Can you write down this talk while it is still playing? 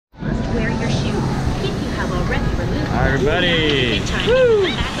wear your shoes. If you have already removed them, Hi everybody! Woo!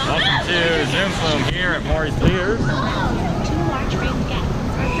 Welcome to Zoom Phloom here at Morey's Piers. 2 large frame guests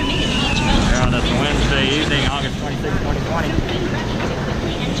are permitted in each boat. We're on this Wednesday evening, August 26, 2020.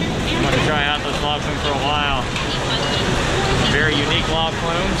 I'm going to try out this log flume for a while. Very unique log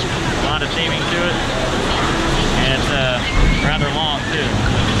flume, a lot of theming to it, and it's rather long too.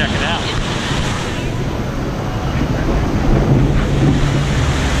 Let's check it out.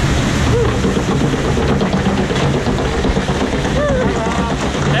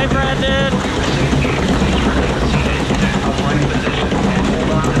 Hey Brandon!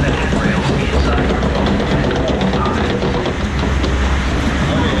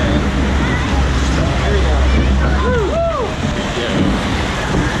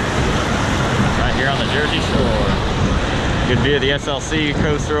 Right here on the Jersey Shore. Good view of the SLC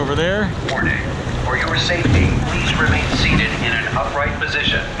coaster over there. Warning. For your safety, please remain seated in an upright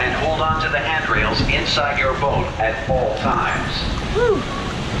position and hold on to the handrails inside your boat at all times. Woo.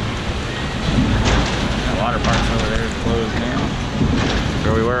 That water park's over there is closed now.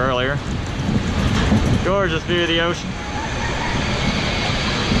 Where we were earlier. Gorgeous view of the ocean.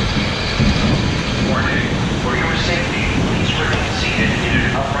 Warning. For your safety, please remain seated in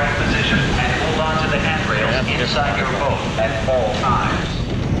an upright position and hold on to the handrails inside your boat at all times.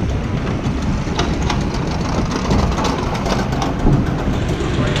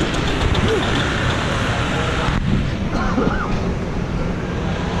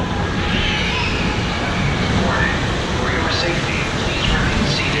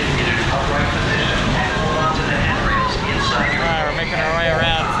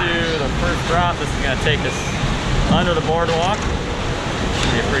 Drop. This is going to take us under the boardwalk.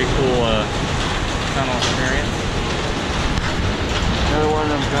 It'll be a pretty cool tunnel experience. Another one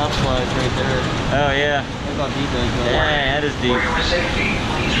of them drop slides right there. Oh yeah. Look how deep that is. Yeah, that is deep. For your safety,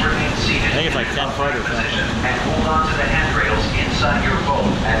 please remain seated. I think it's like 10 foot or something. And hold on to the handrails inside your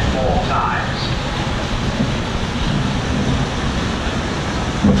boat at all times.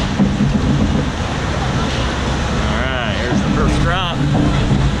 All right, here's the first drop.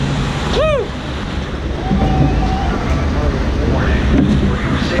 Woo!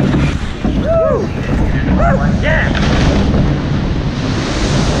 Woo! Yeah!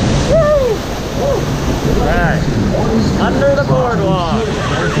 Woo! Right. Under the boardwalk.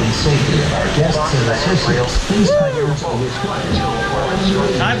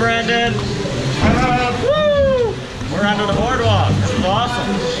 Hi, Brandon. Woo! We're under the boardwalk. This is awesome.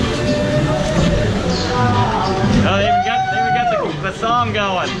 Oh, they even got the song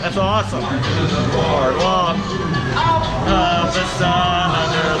going. That's awesome. Boardwalk of the sun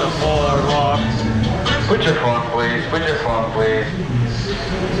under the boardwalk. Put your phone, please. Put your phone, please.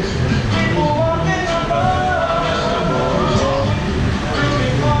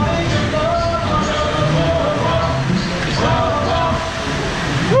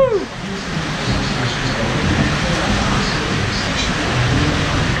 Woo!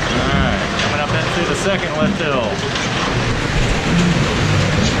 Alright, coming up into the second lift hill.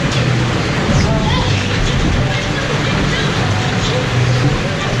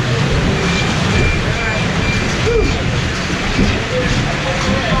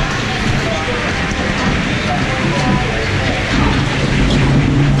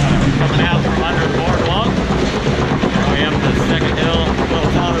 Coming out from under the boardwalk. Going up the second hill, a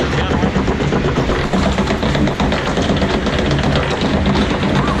little taller than the other one.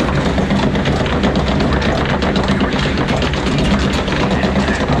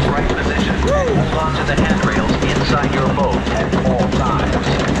 Upright position. Hold on to the handrails inside your boat at all times.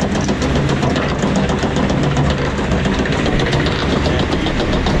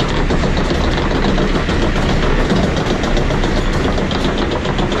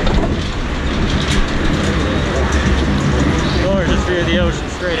 Gorgeous view of the ocean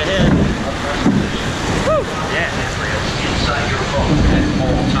straight ahead. Woo! Yeah. Handrails inside your boat at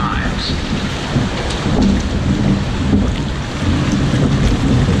all times.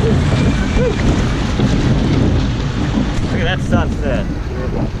 Look at that sunset.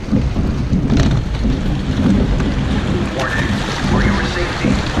 Warning. For your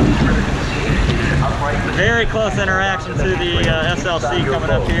safety, please remain seated in an upright position. Very close interaction to the SLC coming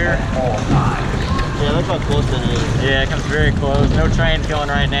up here. At all times. Yeah, look how close it is. Yeah, it comes very close. No trains going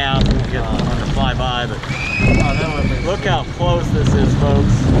right now, so we'll get one to fly by, but look how close this is,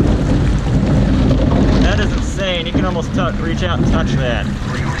 folks. That is insane. You can almost reach out and touch that.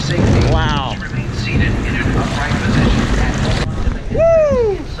 For your safety, Wow. please remain seated in an upright position and hold on to the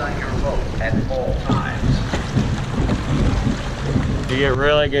handrails inside your boat at all times. If you get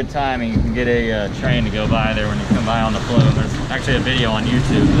really good timing, you can get a train to go by there when you come by on the Phloom. There's actually a video on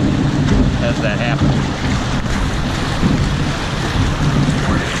YouTube. as that happens.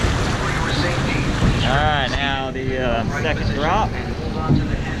 Alright, now the second drop. Hold on to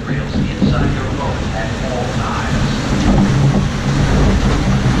the handrails inside your boat at all times.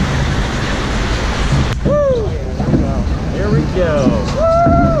 Woo! Here we go.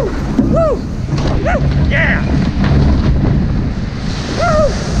 Woo! Woo! Woo! Yeah! Woo!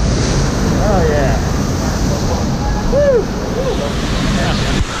 Oh yeah! Woo!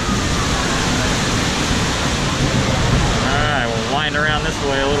 Alright, we'll wind around this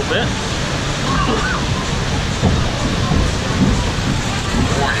way a little bit.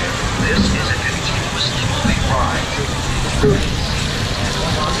 Warning, this is a continuously moving ride.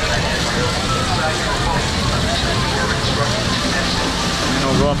 And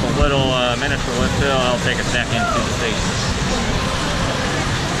we'll go up a little miniature lift hill. I'll take a second to the station.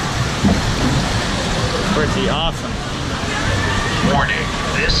 Pretty awesome. Warning,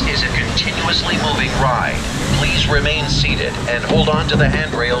 this is a continuously moving ride. Please remain seated and hold on to the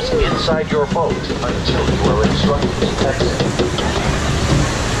handrails inside your boat until you are instructed to exit.